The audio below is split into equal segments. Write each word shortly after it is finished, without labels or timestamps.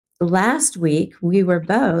last week, we were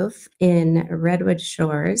both in Redwood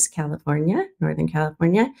Shores, California, Northern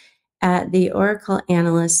California, at the Oracle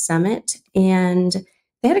Analyst Summit. And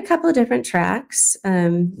they had a couple of different tracks.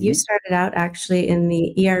 You started out actually in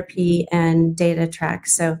the ERP and data track.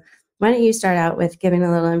 So why don't you start out with giving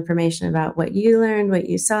a little information about what you learned, what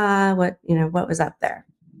you saw, what was up there?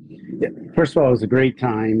 Yeah. First of all, it was a great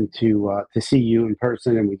time to see you in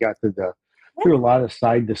person, and we got to through a lot of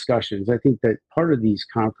side discussions. I think that part of these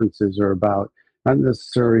conferences are about not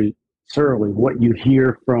necessarily what you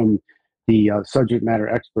hear from the subject matter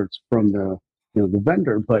experts from the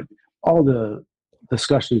vendor, but all the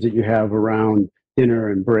discussions that you have around dinner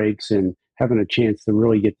and breaks, and having a chance to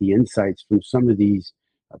really get the insights from some of these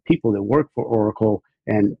people that work for Oracle,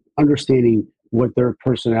 and understanding what their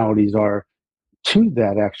personalities are to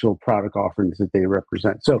that actual product offerings that they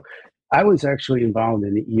represent. So I was actually involved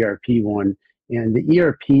in the ERP one, and the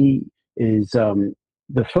ERP is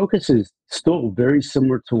the focus is still very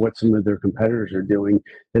similar to what some of their competitors are doing,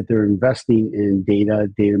 that they're investing in data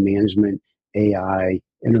management, AI,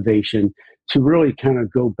 innovation, to really kind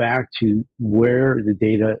of go back to where the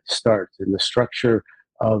data starts and the structure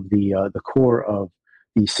of the core of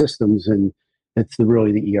these systems, and it's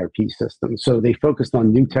really the ERP system. So they focused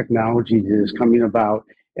on new technology that is coming about,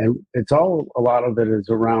 and a lot of it is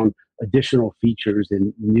around additional features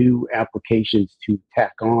and new applications to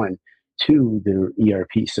tack on to their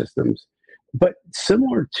ERP systems. But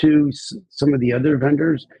similar to some of the other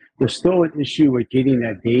vendors, there's still an issue with getting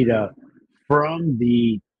that data from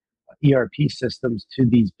the ERP systems to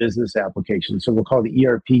these business applications. So we'll call the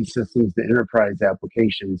ERP systems the enterprise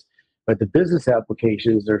applications. But the business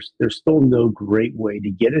applications, there's still no great way to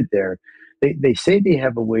get it there. They say they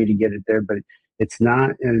have a way to get it there, but it's not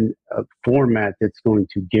in a format that's going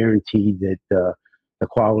to guarantee that the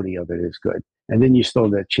quality of it is good. And then you still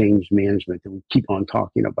have that change management that we keep on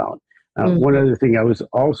talking about. One other thing, I was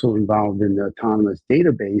also involved in the autonomous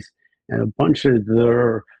database, and a bunch of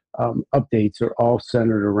their updates are all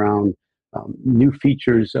centered around new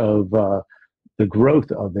features of the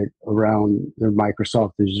growth of it around the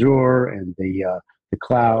Microsoft Azure and the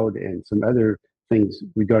cloud, and some other things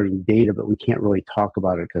regarding data, but we can't really talk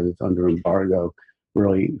about it because it's under embargo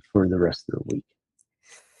really for the rest of the week.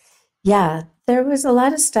 Yeah, there was a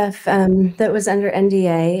lot of stuff that was under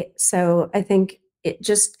NDA. So I think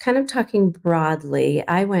just kind of talking broadly,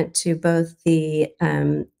 I went to both the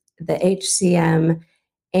HCM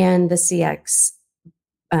and the CX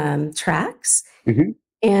tracks.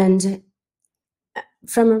 And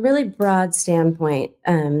from a really broad standpoint,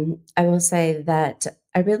 I will say that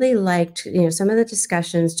I really liked, some of the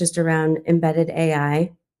discussions just around embedded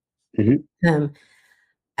AI.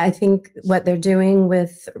 I think what they're doing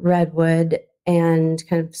with Redwood and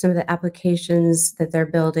kind of some of the applications that they're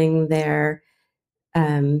building there,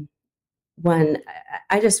 I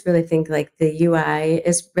just really think like the UI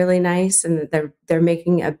is really nice, and that they're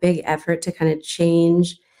making a big effort to kind of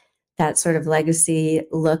change that sort of legacy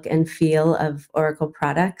look and feel of Oracle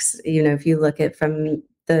products. If you look at from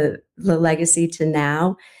the legacy to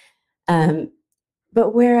now.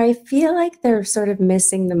 But where I feel like they're sort of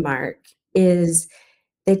missing the mark is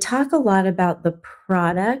they talk a lot about the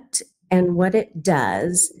product and what it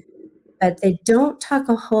does, but they don't talk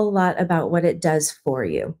a whole lot about what it does for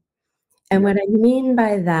you. And what I mean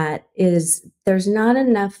by that is there's not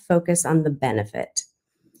enough focus on the benefit.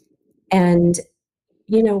 And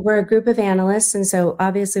we're a group of analysts, and so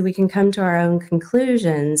obviously we can come to our own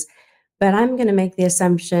conclusions, but I'm going to make the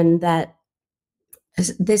assumption that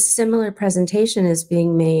this similar presentation is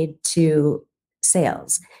being made to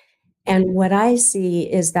sales. And what I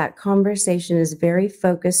see is that conversation is very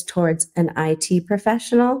focused towards an IT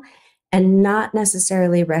professional and not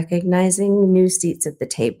necessarily recognizing new seats at the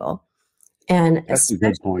table. And that's a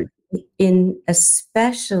good point.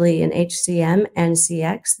 Especially in HCM and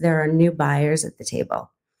CX, there are new buyers at the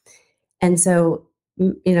table. And so,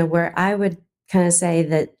 where I would kind of say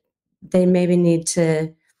that they maybe need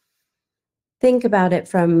to think about it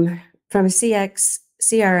from a CX,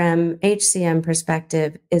 CRM, HCM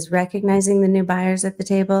perspective, is recognizing the new buyers at the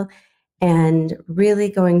table and really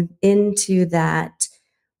going into that,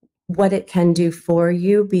 what it can do for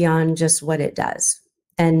you beyond just what it does.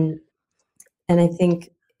 And I think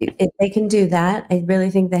if they can do that, I really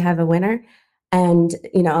think they have a winner. And,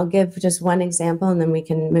 I'll give just one example and then we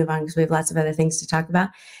can move on because we have lots of other things to talk about.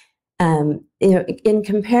 In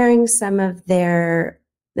comparing some of their,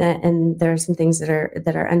 and there are some things that are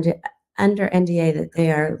under NDA that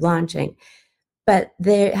they are launching, but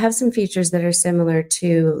they have some features that are similar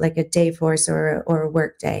to like a Dayforce or a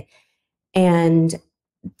Workday. And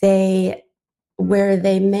where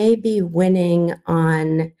they may be winning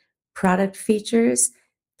on product features,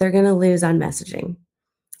 they're going to lose on messaging.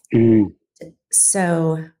 Mm.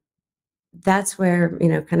 So that's where,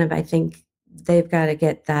 kind of, I think they've got to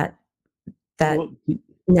get that Well,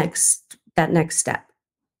 next step.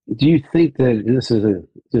 do you think that, and this is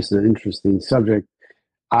just an interesting subject,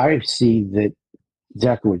 I see that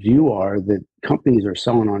exactly what you are, that companies are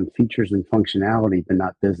selling on features and functionality, but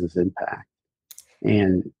not business impact.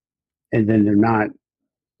 And then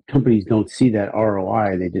companies don't see that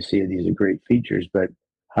ROI. They just see these are great features, but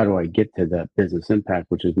how do I get to that business impact,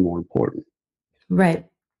 which is more important? Right.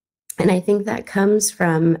 And I think that comes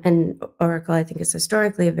from, and Oracle, I think, is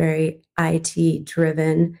historically a very IT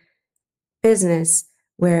driven business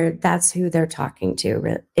where that's who they're talking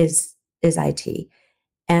to is IT.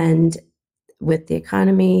 And with the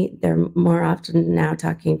economy, they're more often now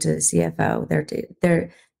talking to the CFO.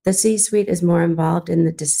 The C-suite is more involved in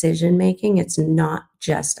the decision making. It's not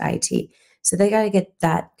just IT. So they got to get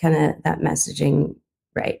that messaging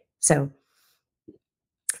right. So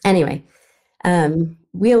anyway,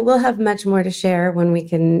 we'll have much more to share when we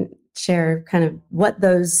can share kind of what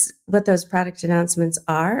those product announcements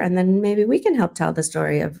are, and then maybe we can help tell the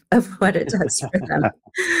story of what it does for them.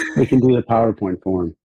 We can do the PowerPoint for them.